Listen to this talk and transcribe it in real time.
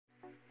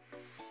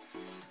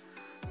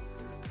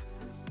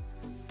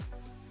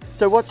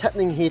So what's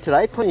happening here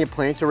today? Plenty of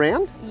plants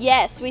around?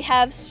 Yes, we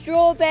have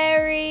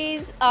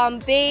strawberries,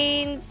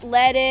 beans,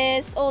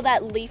 lettuce, all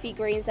that leafy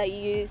greens that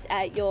you use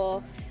at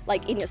your,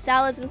 like in your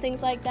salads and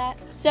things like that.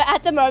 So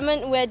at the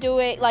moment we're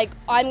doing,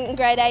 I'm in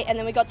grade 8 and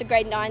then we got the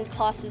grade 9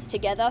 classes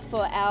together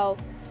for our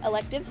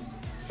electives.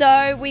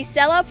 So we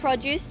sell our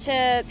produce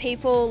to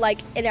people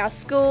in our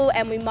school,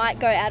 and we might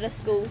go out of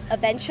schools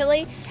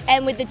eventually.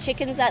 And with the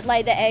chickens that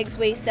lay the eggs,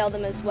 we sell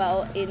them as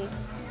well in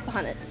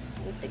punnets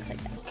and things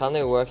like that.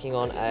 Currently working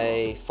on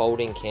a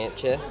folding camp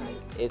chair.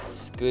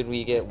 It's good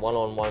we get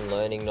one-on-one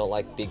learning, not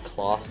like big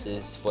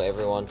classes for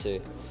everyone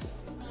to,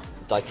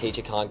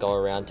 teacher can't go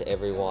around to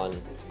everyone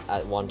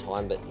at one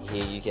time, but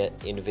here you get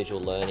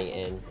individual learning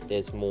and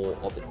there's more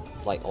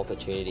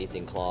opportunities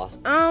in class.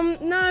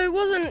 No,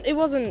 it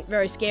wasn't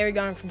very scary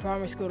going from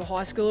primary school to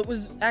high school. It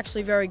was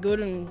actually very good,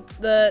 and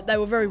they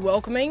were very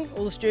welcoming.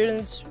 All the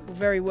students were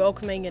very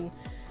welcoming and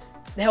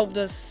they helped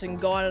us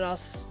and guided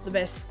us the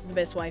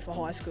best way for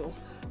high school.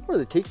 What are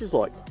the teachers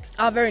like?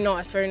 Very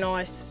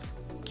nice,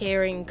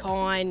 caring,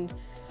 kind,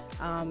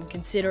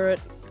 considerate,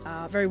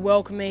 very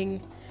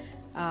welcoming.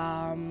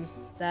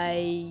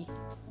 They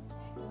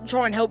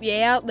try and help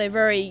you out. They're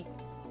very,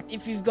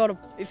 if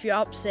you're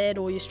upset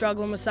or you're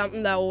struggling with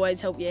something, they'll always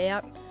help you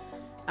out.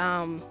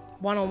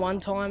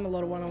 One-on-one time, a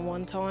lot of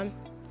one-on-one time.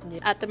 Yeah.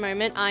 At the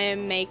moment, I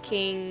am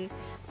making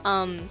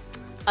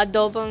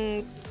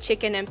adobong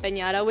chicken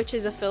empanada, which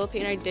is a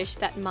Filipino dish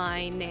that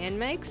my nan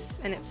makes,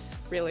 and it's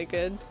really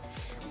good.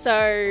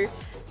 So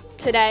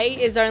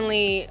today is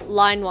only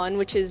line 1,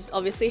 which is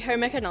obviously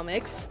home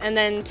economics, and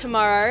then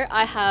tomorrow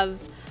I have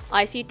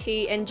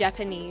ICT and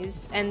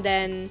Japanese, and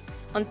then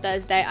on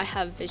Thursday I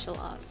have visual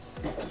arts.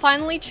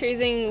 Finally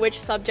choosing which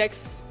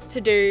subjects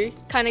to do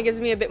kind of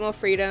gives me a bit more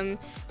freedom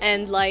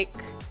and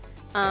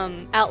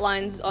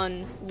outlines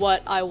on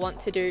what I want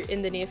to do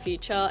in the near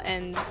future,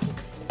 and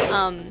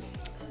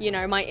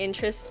my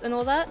interests and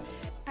all that.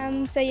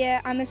 So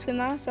yeah, I'm a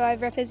swimmer, so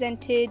I've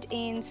represented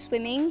in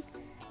swimming,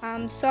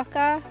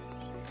 soccer,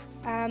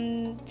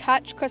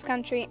 touch, cross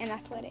country and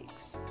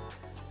athletics.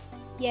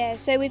 Yeah,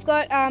 so we've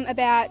got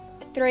about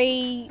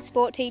 3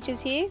 sport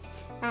teachers here,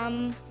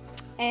 and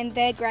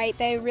they're great.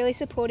 They're really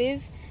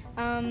supportive.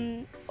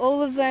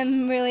 All of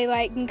them really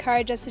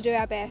encourage us to do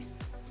our best.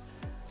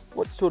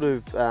 What sort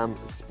of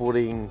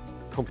sporting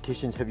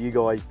competitions have you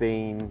guys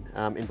been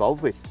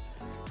involved with?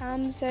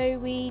 So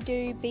we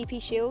do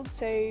BP Shield,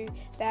 so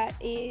that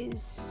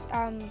is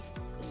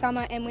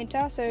summer and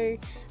winter. So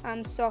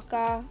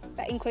soccer,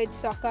 that includes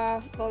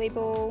soccer,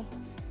 volleyball,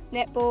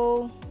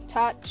 netball,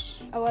 touch,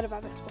 a lot of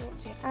other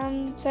sports.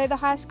 Yeah. So the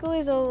high school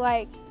is all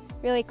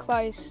really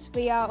close.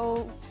 We are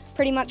all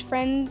pretty much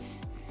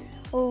friends,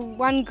 all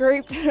one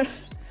group.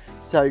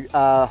 So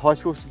high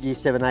school's year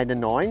 7, 8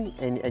 and 9,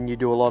 and you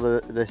do a lot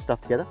of the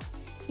stuff together?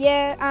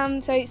 Yeah,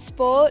 so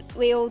sport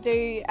we all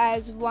do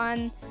as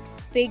one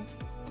big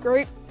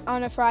group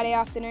on a Friday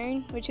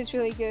afternoon, which is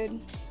really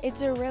good.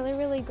 It's a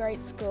really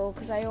great school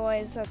because I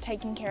always are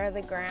taking care of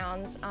the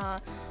grounds.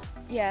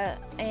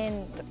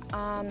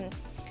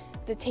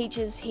 The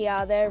teachers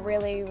here, they're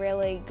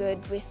really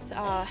good with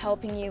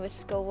helping you with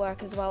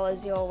schoolwork as well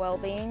as your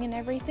well-being and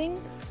everything.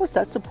 What's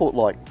that support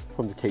like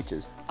from the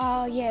teachers?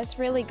 Oh yeah, it's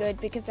really good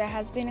because there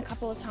has been a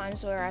couple of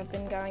times where I've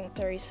been going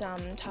through some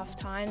tough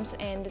times,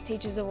 and the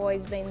teachers have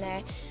always been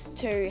there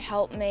to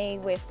help me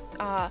with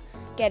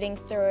getting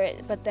through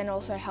it, but then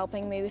also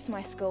helping me with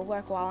my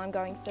schoolwork while I'm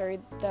going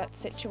through that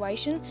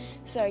situation.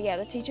 So yeah,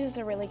 the teachers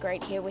are really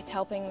great here with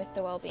helping with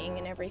the well-being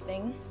and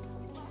everything.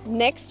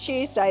 Next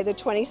Tuesday, the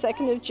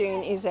 22nd of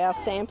June, is our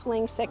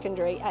sampling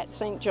secondary at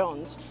St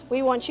John's.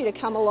 We want you to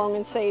come along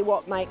and see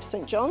what makes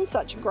St John's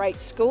such a great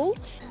school.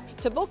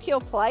 To book your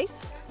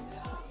place,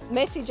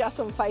 message us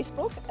on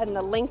Facebook and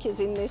the link is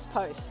in this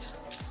post.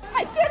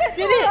 I did it!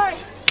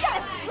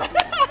 Yes!